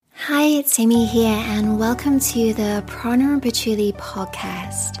Hi, it's Amy here, and welcome to the Prana Patchouli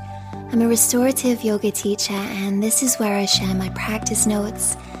podcast. I'm a restorative yoga teacher, and this is where I share my practice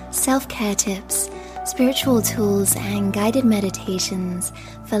notes, self-care tips, spiritual tools, and guided meditations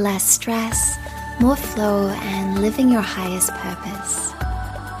for less stress, more flow, and living your highest purpose.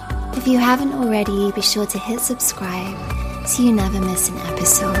 If you haven't already, be sure to hit subscribe so you never miss an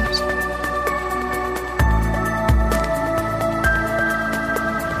episode.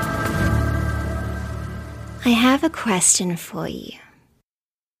 I have a question for you.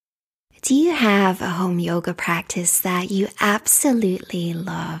 Do you have a home yoga practice that you absolutely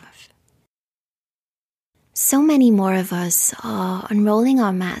love? So many more of us are unrolling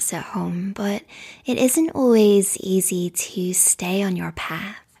our mats at home, but it isn't always easy to stay on your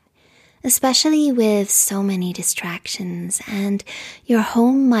path, especially with so many distractions, and your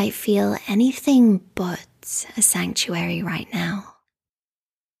home might feel anything but a sanctuary right now.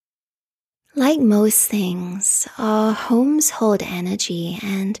 Like most things, our homes hold energy,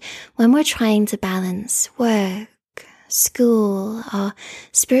 and when we're trying to balance work, school, our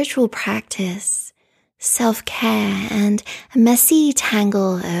spiritual practice, self-care, and a messy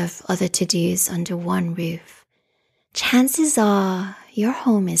tangle of other to-dos under one roof, chances are your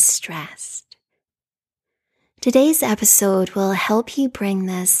home is stressed. Today's episode will help you bring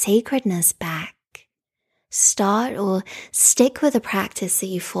the sacredness back. Start or stick with a practice that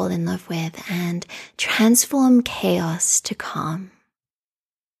you fall in love with and transform chaos to calm.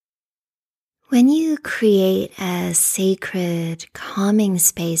 When you create a sacred, calming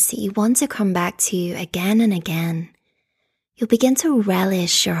space that you want to come back to again and again, you'll begin to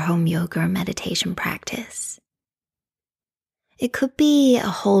relish your home yoga or meditation practice. It could be a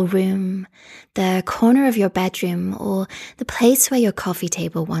whole room, the corner of your bedroom, or the place where your coffee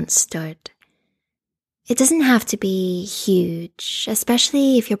table once stood. It doesn't have to be huge,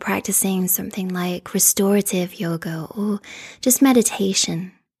 especially if you're practicing something like restorative yoga or just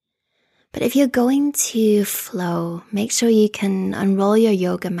meditation. But if you're going to flow, make sure you can unroll your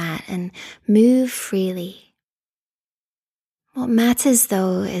yoga mat and move freely. What matters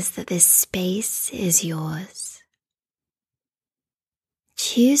though is that this space is yours.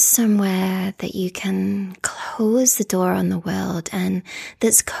 Choose somewhere that you can close the door on the world and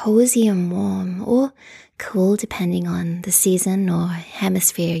that's cozy and warm, or cool depending on the season or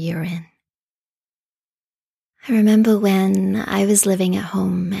hemisphere you're in. I remember when I was living at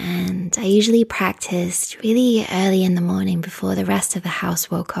home, and I usually practiced really early in the morning before the rest of the house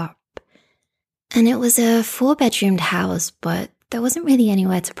woke up. And it was a 4-bedroomed house, but there wasn't really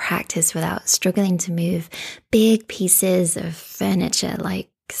anywhere to practice without struggling to move big pieces of furniture like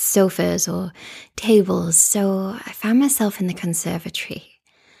sofas or tables. So I found myself in the conservatory.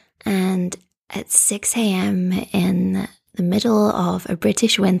 And at 6 a.m. in the middle of a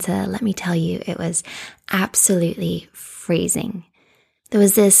British winter, let me tell you, it was absolutely freezing. There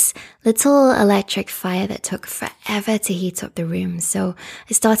was this little electric fire that took forever to heat up the room, so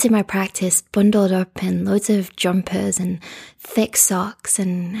I started my practice bundled up in loads of jumpers and thick socks,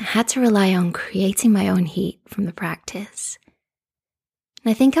 and had to rely on creating my own heat from the practice.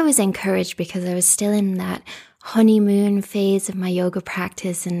 And I think I was encouraged because I was still in that honeymoon phase of my yoga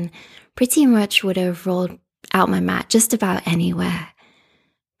practice and pretty much would have rolled out my mat just about anywhere.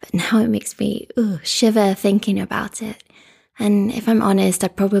 But now it makes me shiver thinking about it. And if I'm honest,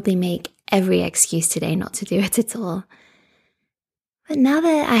 I'd probably make every excuse today not to do it at all. But now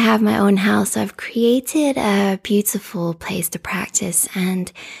that I have my own house, I've created a beautiful place to practice,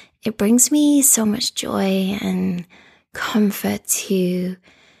 and it brings me so much joy and comfort to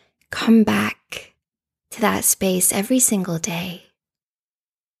come back to that space every single day.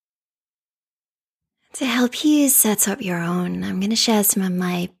 To help you set up your own, I'm going to share some of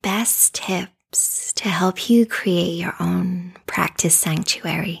my best tips to help you create your own practice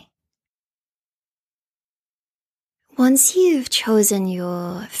sanctuary. Once you've chosen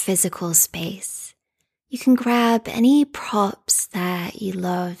your physical space, you can grab any props that you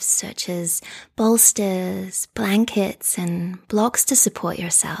love, such as bolsters, blankets, and blocks to support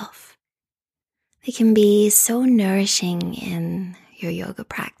yourself. They can be so nourishing in your yoga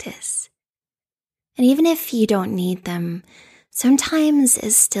practice. And even if you don't need them, sometimes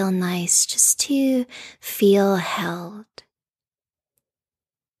it's still nice just to feel held.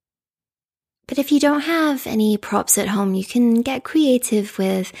 But if you don't have any props at home, you can get creative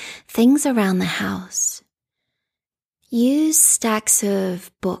with things around the house. Use stacks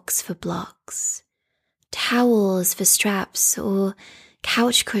of books for blocks, towels for straps, or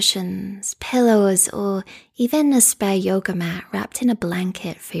couch cushions, pillows, or even a spare yoga mat wrapped in a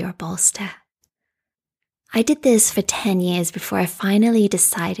blanket for your bolster. I did this for 10 years before I finally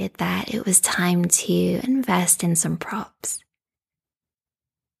decided that it was time to invest in some props.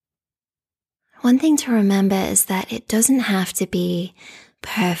 One thing to remember is that it doesn't have to be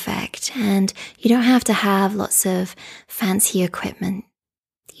perfect, and you don't have to have lots of fancy equipment.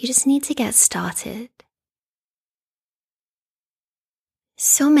 You just need to get started.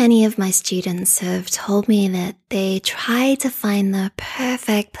 So many of my students have told me that they try to find the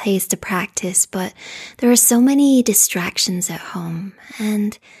perfect place to practice, but there are so many distractions at home,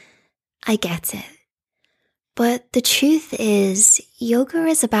 and I get it. But the truth is, yoga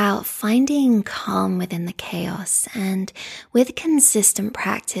is about finding calm within the chaos, and with consistent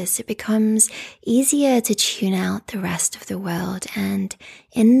practice, it becomes easier to tune out the rest of the world and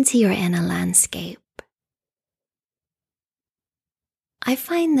into your inner landscape. I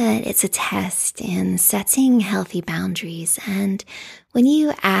find that it's a test in setting healthy boundaries, and when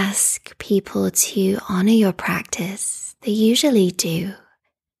you ask people to honor your practice, they usually do.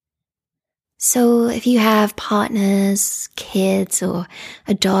 So if you have partners, kids, or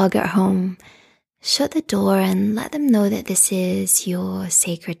a dog at home, shut the door and let them know that this is your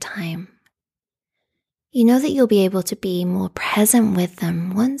sacred time. You know that you'll be able to be more present with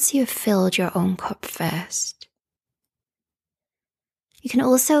them once you've filled your own cup first. You can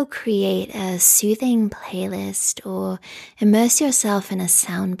also create a soothing playlist or immerse yourself in a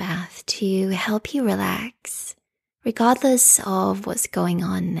sound bath to help you relax, regardless of what's going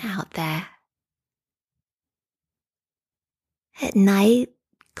on out there. At night,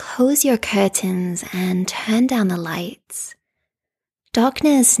 close your curtains and turn down the lights.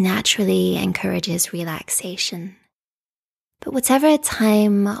 Darkness naturally encourages relaxation. But whatever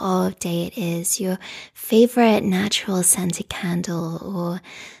time of day it is, your favorite natural scented candle or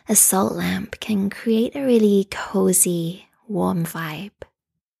a salt lamp can create a really cozy, warm vibe.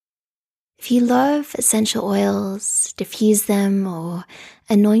 If you love essential oils, diffuse them or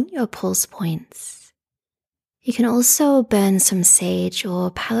anoint your pulse points. You can also burn some sage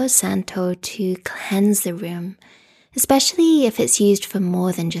or Palo Santo to cleanse the room, especially if it's used for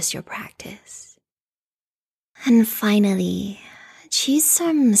more than just your practice. And finally, choose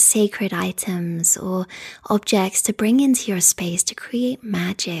some sacred items or objects to bring into your space to create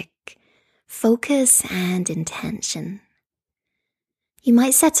magic, focus, and intention. You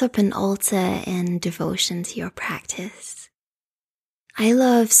might set up an altar in devotion to your practice. I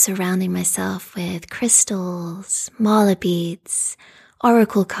love surrounding myself with crystals, mala beads,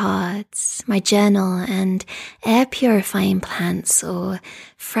 oracle cards, my journal, and air purifying plants or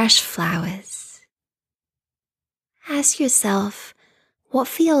fresh flowers. Ask yourself, what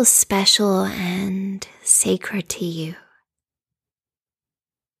feels special and sacred to you?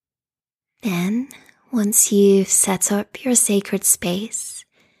 Then, once you've set up your sacred space,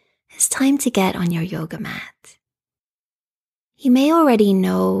 it's time to get on your yoga mat. You may already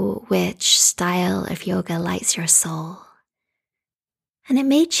know which style of yoga lights your soul. And it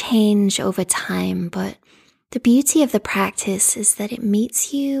may change over time, but the beauty of the practice is that it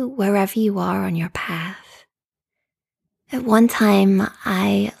meets you wherever you are on your path. At one time,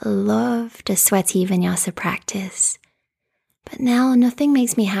 I loved a sweaty vinyasa practice, but now nothing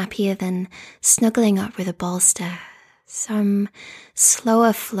makes me happier than snuggling up with a bolster, some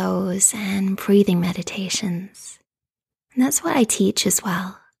slower flows and breathing meditations. And that's what I teach as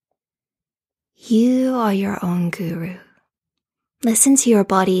well. You are your own guru. Listen to your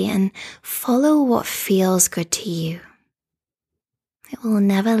body and follow what feels good to you. It will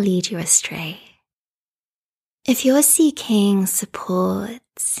never lead you astray. If you're seeking support,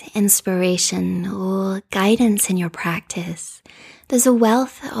 inspiration, or guidance in your practice, there's a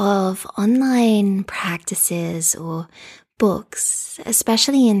wealth of online practices or books,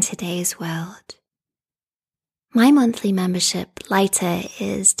 especially in today's world. My monthly membership, Lighter,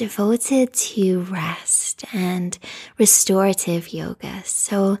 is devoted to rest and restorative yoga.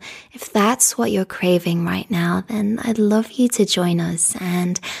 So if that's what you're craving right now, then I'd love you to join us,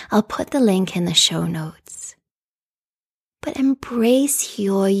 and I'll put the link in the show notes. But embrace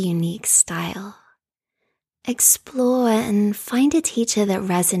your unique style. Explore and find a teacher that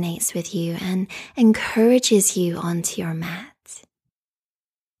resonates with you and encourages you onto your mat.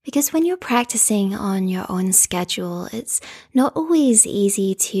 Because when you're practicing on your own schedule, it's not always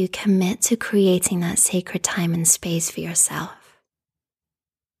easy to commit to creating that sacred time and space for yourself.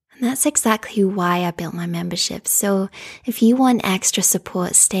 And that's exactly why I built my membership. So if you want extra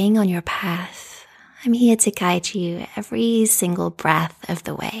support staying on your path, I'm here to guide you every single breath of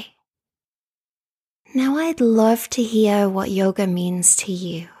the way. Now I'd love to hear what yoga means to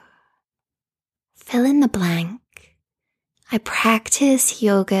you. Fill in the blank. I practice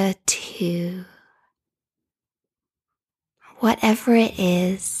yoga too. Whatever it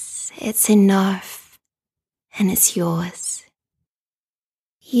is, it's enough and it's yours.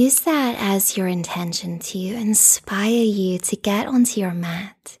 Use that as your intention to inspire you to get onto your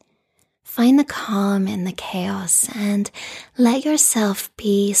mat. Find the calm in the chaos and let yourself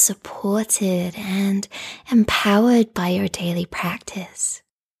be supported and empowered by your daily practice.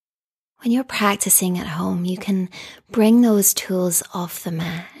 When you're practicing at home, you can bring those tools off the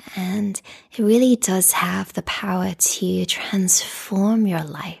mat, and it really does have the power to transform your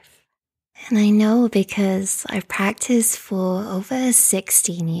life. And I know because I've practiced for over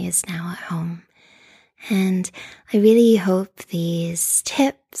 16 years now at home. And I really hope these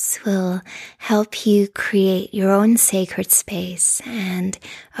tips will help you create your own sacred space and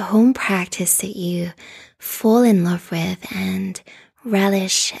a home practice that you fall in love with and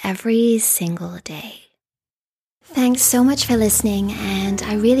relish every single day. Thanks so much for listening, and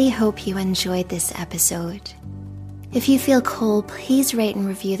I really hope you enjoyed this episode. If you feel called, please rate and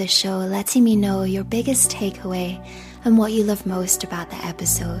review the show, letting me know your biggest takeaway and what you love most about the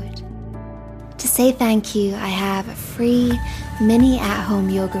episode. To say thank you, I have a free mini at-home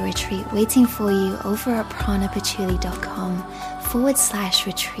yoga retreat waiting for you over at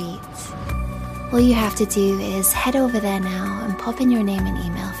pranapachuli.com/retreat. All you have to do is head over there now and pop in your name and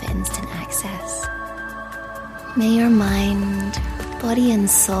email for instant access. May your mind, body and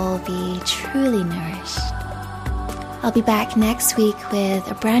soul be truly nourished. I'll be back next week with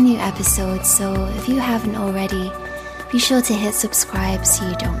a brand new episode, so if you haven't already, be sure to hit subscribe so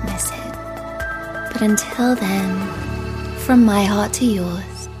you don't miss it. But until then, from my heart to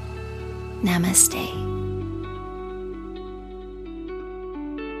yours, namaste.